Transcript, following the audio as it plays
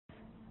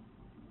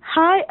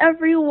Hi,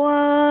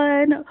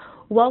 everyone.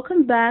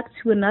 Welcome back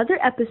to another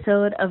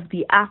episode of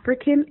The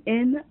African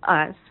in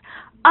Us.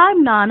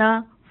 I'm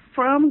Nana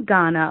from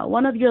Ghana,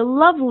 one of your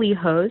lovely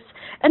hosts,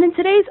 and in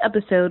today's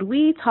episode,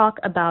 we talk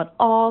about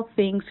all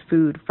things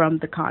food from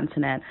the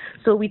continent.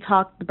 So, we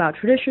talk about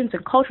traditions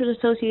and cultures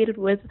associated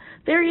with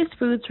various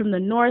foods from the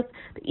north,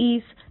 the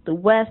east, the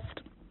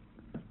west,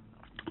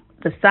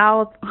 the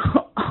South,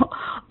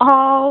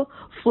 all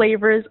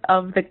flavors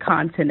of the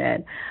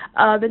continent.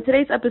 In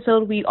today's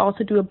episode, we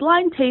also do a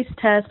blind taste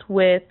test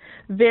with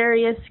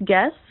various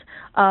guests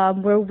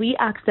where we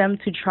ask them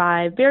to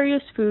try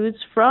various foods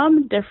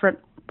from different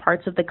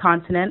parts of the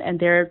continent, and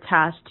they're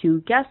tasked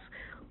to guess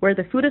where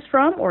the food is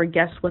from or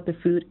guess what the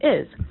food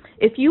is.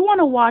 If you want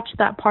to watch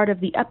that part of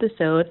the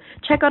episode,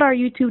 check out our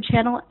YouTube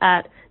channel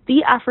at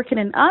The African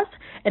in Us.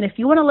 And if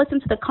you want to listen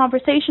to the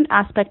conversation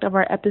aspect of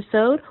our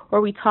episode,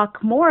 where we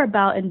talk more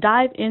about and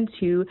dive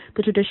into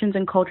the traditions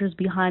and cultures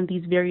behind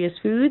these various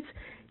foods,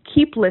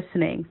 keep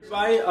listening.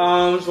 Right,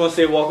 just want to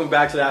say welcome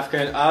back to The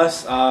African in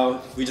Us.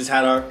 We just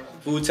had our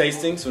food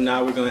tasting, so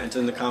now we're going to enter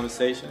in the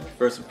conversation.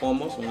 First and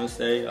foremost, I want to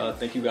say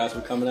thank you guys for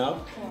coming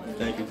out.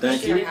 Thank you.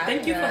 Thank you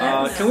for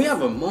having us. Can we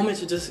have a moment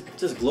to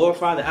just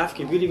glorify the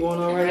African beauty going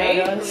on right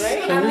now, guys?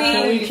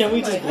 Can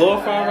we just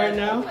glorify right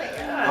now?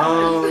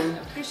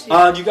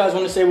 Do you guys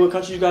want to say what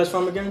country you guys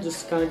from again?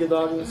 Just kind of give the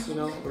audience, a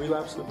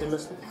relapse if they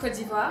missed it. Côte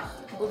d'Ivoire,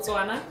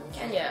 Botswana,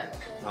 Kenya.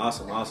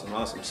 Awesome.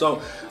 So,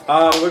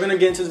 we're going to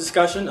get into the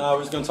discussion. We're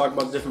just going to talk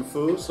about different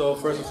foods. So,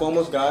 first and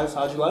foremost, guys,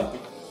 how'd you like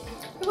it?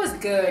 It was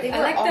good. I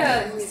like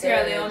the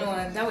Sierra Leone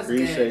one. That was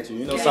Appreciate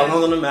good. you.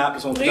 Salon on the map.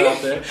 Just want to put that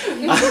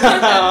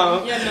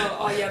out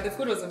there. The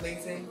food was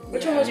amazing.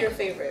 Which one was your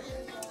favorite?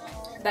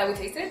 That we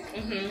tasted?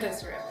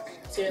 That's real.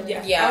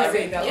 Yeah, I would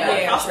say that one.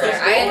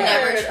 I had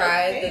never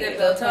tried the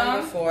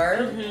biltong before,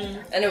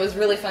 and it was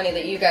really funny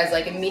that you guys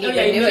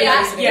immediately knew it.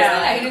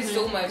 I hated it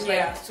so much.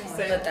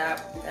 But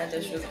that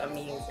dish was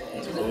amazing.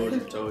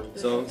 Told you.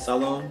 So,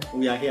 Salon,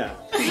 we are here.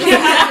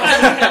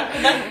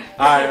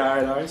 All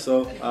right.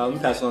 So, let me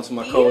pass it on to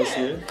my co-host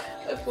here.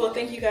 Well,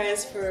 thank you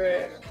guys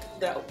for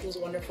those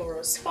wonderful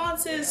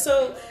responses.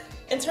 So,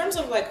 in terms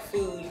of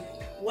food,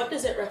 what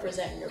does it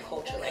represent in your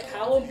culture?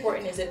 How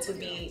important is it to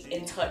be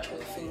in touch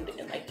with food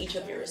in each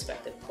of your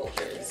respective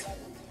cultures?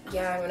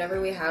 Yeah, whenever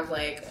we have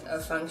a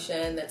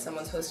function that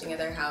someone's hosting at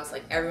their house,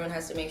 everyone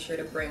has to make sure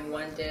to bring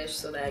one dish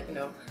so that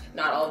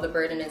not all the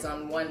burden is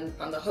on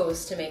the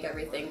host to make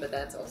everything, but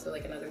that's also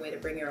another way to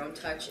bring your own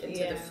touch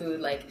into the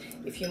food.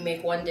 If you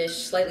make one dish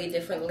slightly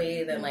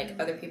differently, then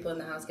other people in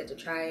the house get to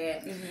try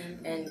it,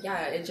 and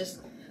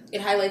it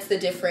highlights the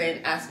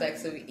different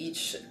aspects of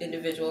each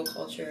individual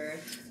culture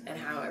and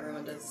how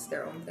everyone does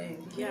their own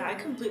thing. Yeah, I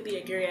completely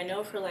agree. I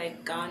know for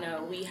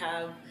Ghana, we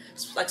have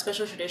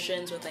special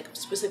traditions with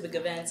specific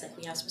events.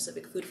 We have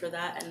specific food for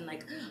that, and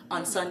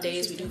on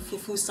Sundays we do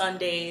fufu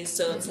Sundays.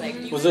 So it's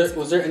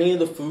was there any of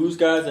the foods,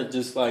 guys, that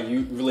just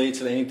you relate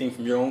to anything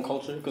from your own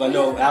culture? Because I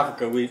know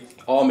Africa, we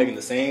all making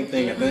the same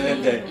thing at the end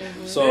of the day.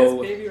 So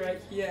baby, right?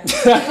 Yeah.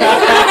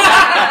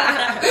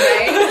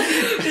 Right?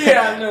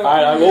 Yeah, no.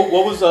 All right.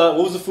 What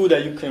was the food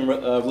that you can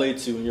relate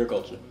to in your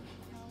culture?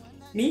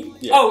 Me?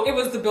 Yeah. Oh, it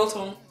was the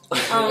biltong.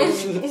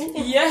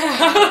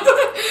 Yeah.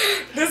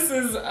 This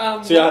is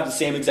so you have the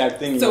same exact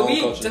thing in your own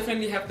culture. So we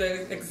definitely have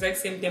the exact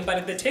same thing,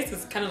 but the taste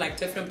is kind of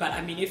different. But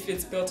I mean, if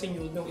it's biltong,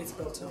 you'll know it's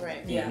biltong.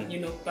 Right. Yeah,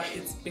 but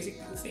it's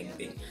basically the same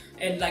thing.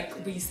 And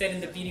we said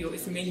in the video,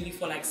 it's mainly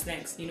for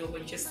snacks. When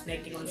you're just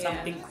snacking on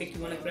something quick,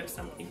 you want to grab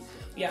something.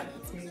 Yeah,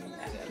 it's mainly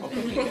that.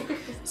 Okay.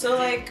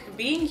 So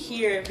being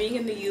here, being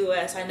in the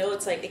U.S., I know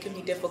it's it can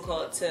be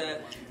difficult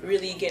to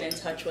really get in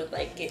touch with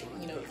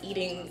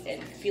eating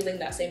and feeling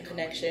that same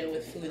connection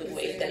with food the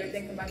way that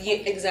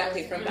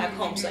exactly from back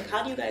home. So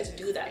how do you guys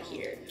do that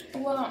here?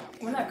 Well,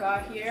 when I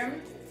got here,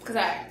 because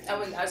I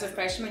was a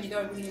freshman, you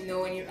don't really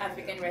know any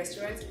African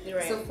restaurants.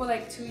 Right. So for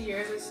 2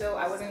 years or so,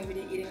 I wasn't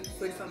really eating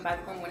food from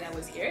back home when I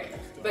was here.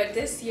 But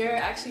this year,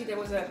 actually, there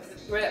was a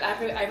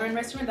Ivorian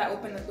restaurant that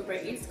opened at Uber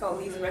Eats called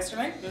Lee's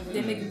Restaurant.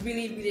 They make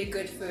really, really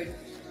good food.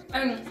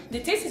 The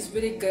taste is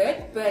really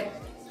good, but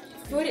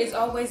food is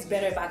always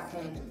better back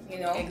home,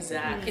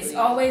 Exactly. It's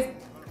always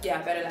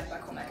better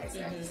back home, like I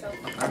said. So.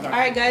 All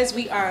right, guys,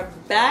 we are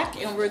back,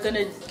 and we're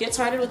gonna get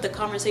started with the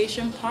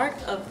conversation part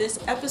of this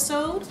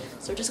episode.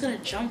 So we're just gonna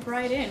jump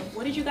right in.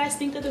 What did you guys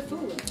think of the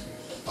food?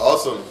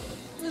 Awesome.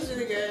 It was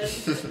really good.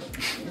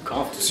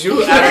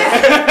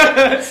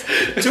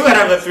 Two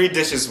out of the 3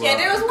 dishes were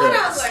there was one good.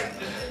 I was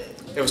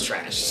It was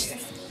trash.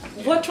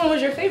 Which one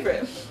was your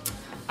favorite?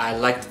 I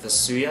liked the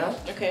suya.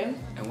 Okay.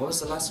 And what was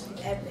the last one?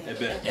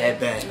 Ebe.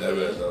 Okay.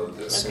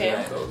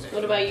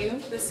 What about you?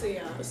 The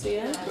suya. The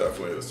suya?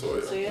 Definitely the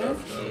soya. Soya?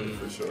 Definitely,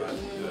 for sure.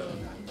 Yeah.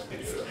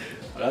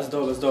 That's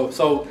dope.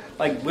 So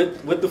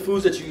with the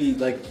foods that you eat,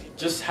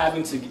 just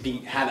having to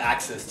have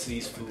access to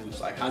these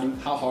foods,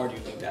 how hard do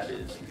you think that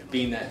is?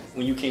 Being that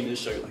when you came to the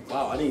show, you're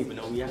wow, I didn't even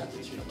know we had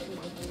these.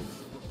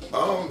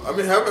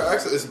 Having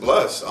access is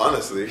blessed.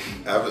 Honestly,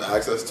 having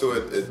access to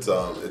it,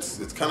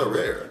 it's kind of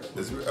rare.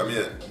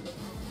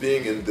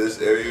 being in this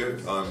area,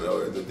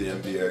 or the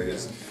DMV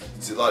areas,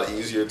 it's a lot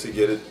easier to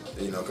get it,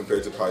 you know,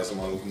 compared to probably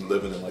someone who's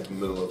living in like the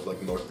middle of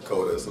like North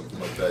Dakota or something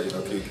like that. You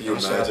know, can you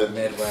imagine?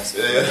 Midwest.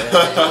 Yeah.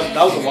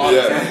 That was a long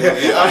Yeah. time.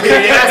 Yeah. I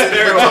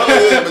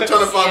mean, but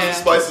trying to find some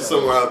spices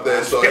somewhere out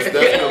there. So it's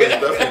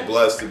definitely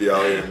blessed to be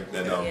out here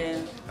and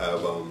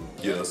have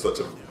you know, such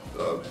a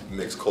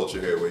mixed culture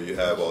here where you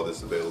have all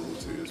this available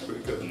to you. It's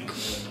pretty good.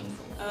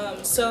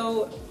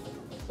 So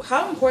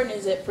how important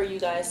is it for you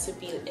guys to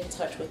be in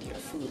touch with your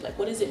food? Like,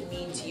 what does it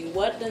mean to you?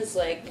 What does,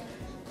 like,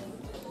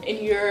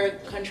 in your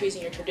countries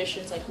and your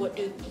traditions, like, what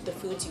do the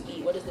foods you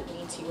eat, what does it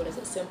mean to you? What does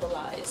it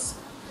symbolize?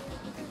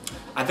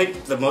 I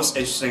think the most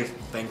interesting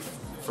thing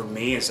for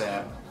me is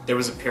that there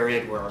was a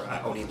period where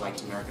I only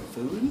liked American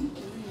food,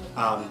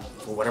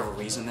 for whatever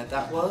reason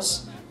that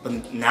was.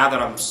 But now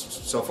that I'm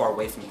so far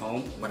away from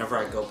home, whenever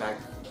I go back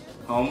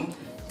home,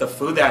 the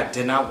food that I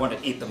did not want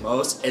to eat the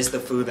most is the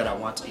food that I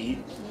want to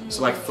eat.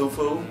 So like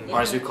fufu,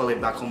 or as we call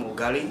it back home,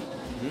 ugali.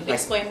 Like,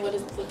 explain what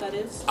that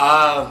is.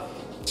 How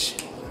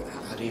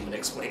do you even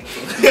explain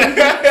food?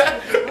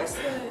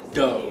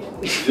 Dough.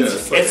 Yeah,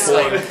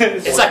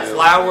 it's like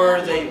flour.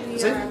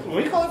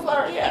 We call it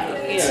flour. Yeah.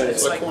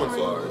 it's like corn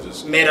flour,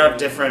 just made out of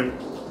different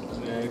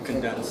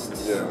Condensed.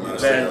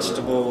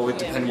 vegetable,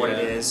 depending what it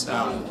is.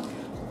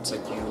 It's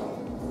like you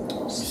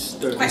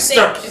Stir. Quite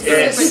Stir. thick.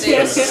 Yes. It's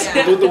super thick.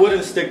 Yes. With the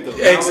wooden stick though.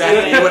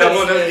 Exactly. What I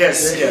want to.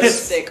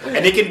 Yes. Thick.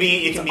 And it can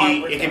be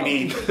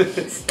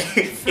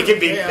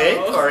thick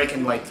or it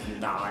can like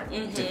not.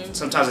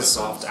 Sometimes it's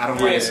soft. I don't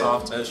like it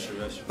soft. That's true.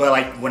 But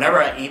like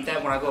whenever I eat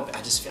that, when I go up,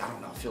 I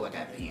don't know. I feel like I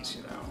have peace,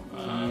 you know.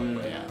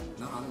 But yeah.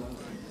 No, I'm hungry.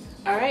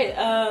 All right.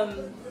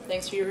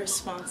 Thanks for your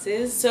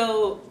responses.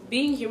 So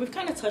being here, we've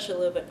kind of touched a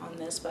little bit on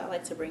this, but I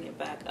like to bring it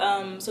back.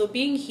 So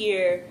being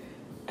here,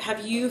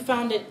 have you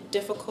found it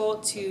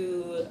difficult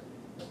to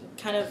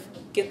kind of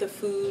get the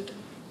food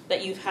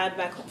that you've had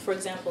back home? For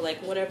example,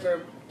 like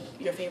whatever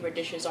your favorite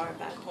dishes are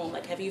back home,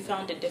 like have you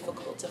found it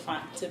difficult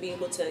to be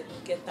able to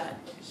get that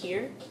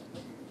here?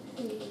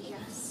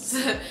 Yes.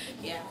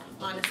 Yeah,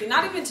 honestly.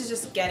 Not even to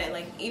just get it.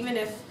 Like, even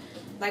if,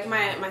 like,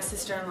 my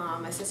sister-in-law,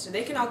 my sister,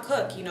 they can all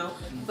cook, you know.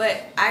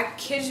 But I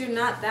kid you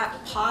not,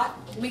 that pot,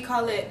 we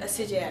call it a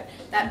sijer.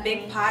 That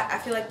big pot, I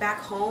feel like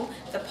back home,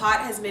 the pot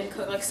has been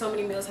cooked, like so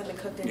many meals have been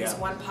cooked in this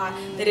one pot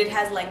that it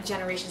has like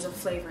generations of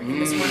flavor in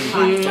this one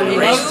pot. I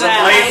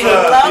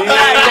love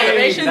that.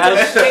 Generations of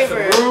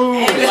flavor.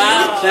 And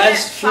Wow.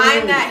 That's true.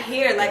 Find that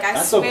here, like I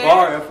That's swear. That's a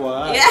bar,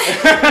 FYI. Yeah.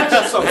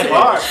 That's a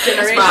bar.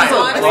 Generations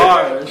That's a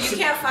bar. You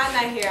can't find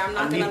that here. I'm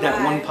not gonna lie. I need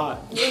that one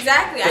pot.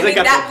 Exactly. I Because they need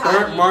got that the pot.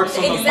 burnt marks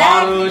on the Exactly,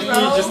 bottom.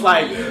 bro. You just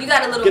like You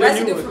got a little get a new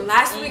residue one. from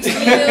last week's meal,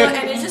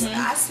 and it's just,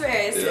 I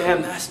swear, it's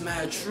Damn, that's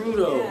mad true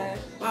though. Yeah.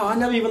 Wow, I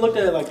never even looked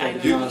at it like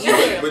that.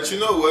 But you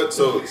know what?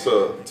 So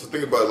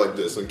think about it like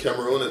this. In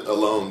Cameroon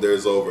alone,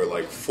 there's over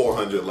like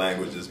 400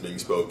 languages being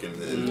spoken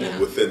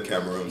within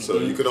Cameroon. So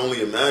you can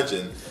only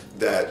imagine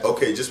that,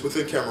 okay, just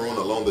within Cameroon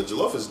alone, the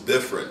jollof is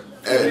different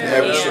in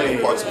every single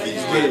parts of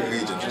these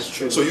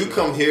regions. So you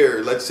come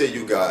here, let's say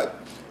you got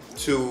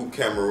two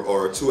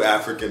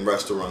African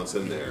restaurants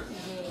in there.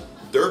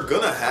 They're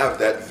gonna have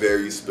that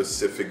very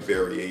specific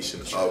variation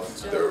of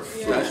their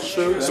food. That's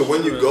true. So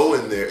when you go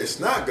in there,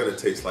 it's not gonna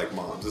taste like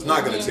mom's. It's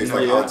not gonna taste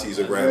like aunties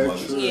or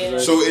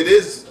grandmothers. So it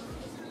is.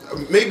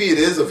 Maybe it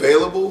is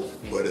available,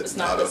 but it's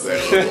not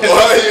available. You know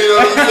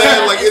what I'm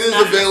saying? Like it is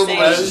available,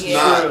 but it's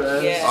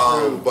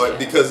not. But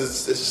because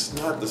it's just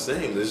not the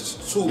same. There's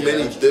just too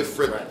many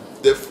different.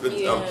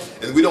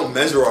 And we don't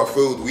measure our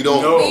food. We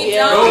don't.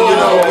 There's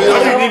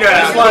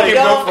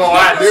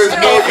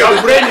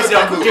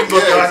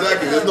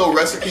no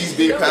recipes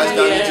being passed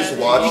down. You just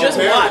watch. You just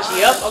watch.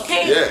 Yep.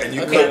 Okay. Yeah, and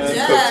you cook to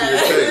your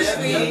taste.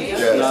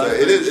 Yeah, so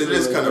it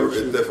is kind of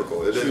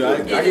difficult. It is.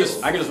 Really I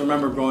can just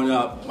remember growing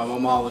up. My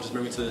mom would just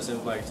bring me to this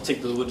and like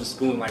take the wooden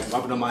spoon, like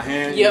rub it on my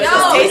hand. Yep.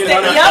 Taste it.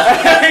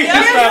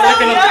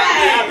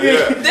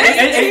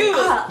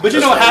 But you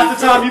know, half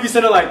the time you be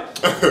sitting like.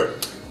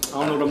 I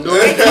don't know what I'm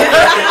doing. I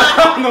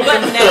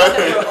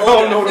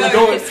don't know what I'm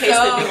doing.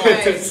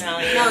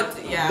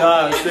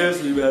 Nah,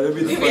 seriously, man. It'd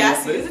be the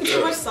funniest thing. Is it too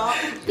much salt?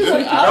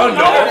 I don't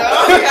know.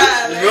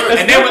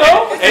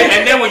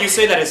 And then when you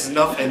say that it's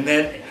enough, and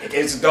then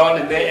it's done,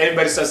 and then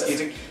everybody starts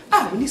eating.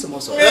 We need some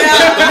more salt. You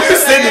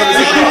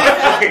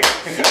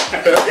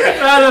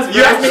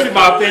asked me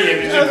my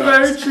opinion. That's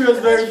very true. That's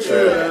very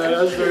true.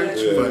 That's very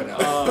true.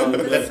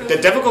 But the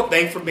difficult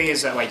thing for me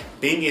is that, like,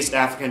 being East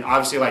African,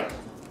 obviously, like,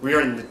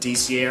 we're in the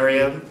DC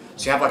area,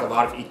 so you have like a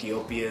lot of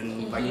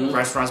Ethiopian like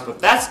restaurants, but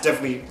that's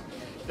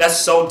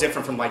so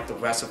different from like the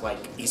rest of like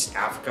East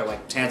Africa,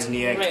 like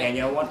Tanzania,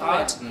 Kenya, and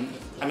whatnot.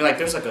 I mean, like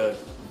there's like a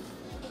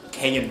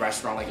Kenyan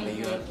restaurant like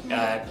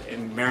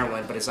in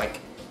Maryland, but it's like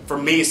for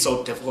me it's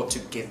so difficult to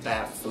get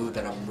that food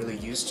that I'm really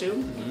used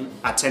to.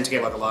 I tend to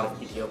get like a lot of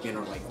Ethiopian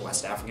or like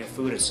West African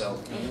food, and so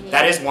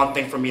that is one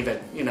thing for me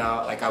that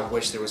like I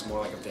wish there was more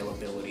like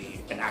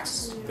availability and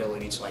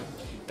accessibility to like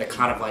the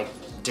kind of like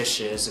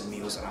dishes and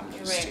meals that I'm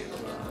used to.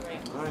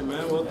 All right,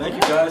 man. Well, thank you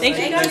guys. Thank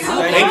you guys so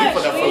much. Thank you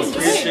for the food.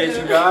 Appreciate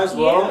you guys.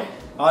 Well,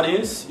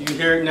 audience, you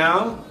hear it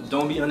now.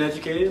 Don't be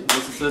uneducated.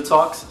 Listen to the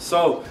talks.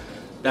 So,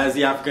 that is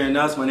the Africa in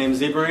Us. My name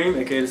is Ibrahim,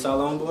 aka the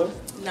Salon Boy.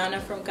 Nana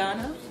from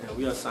Ghana. And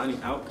we are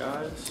signing out,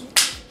 guys.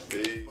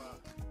 Peace.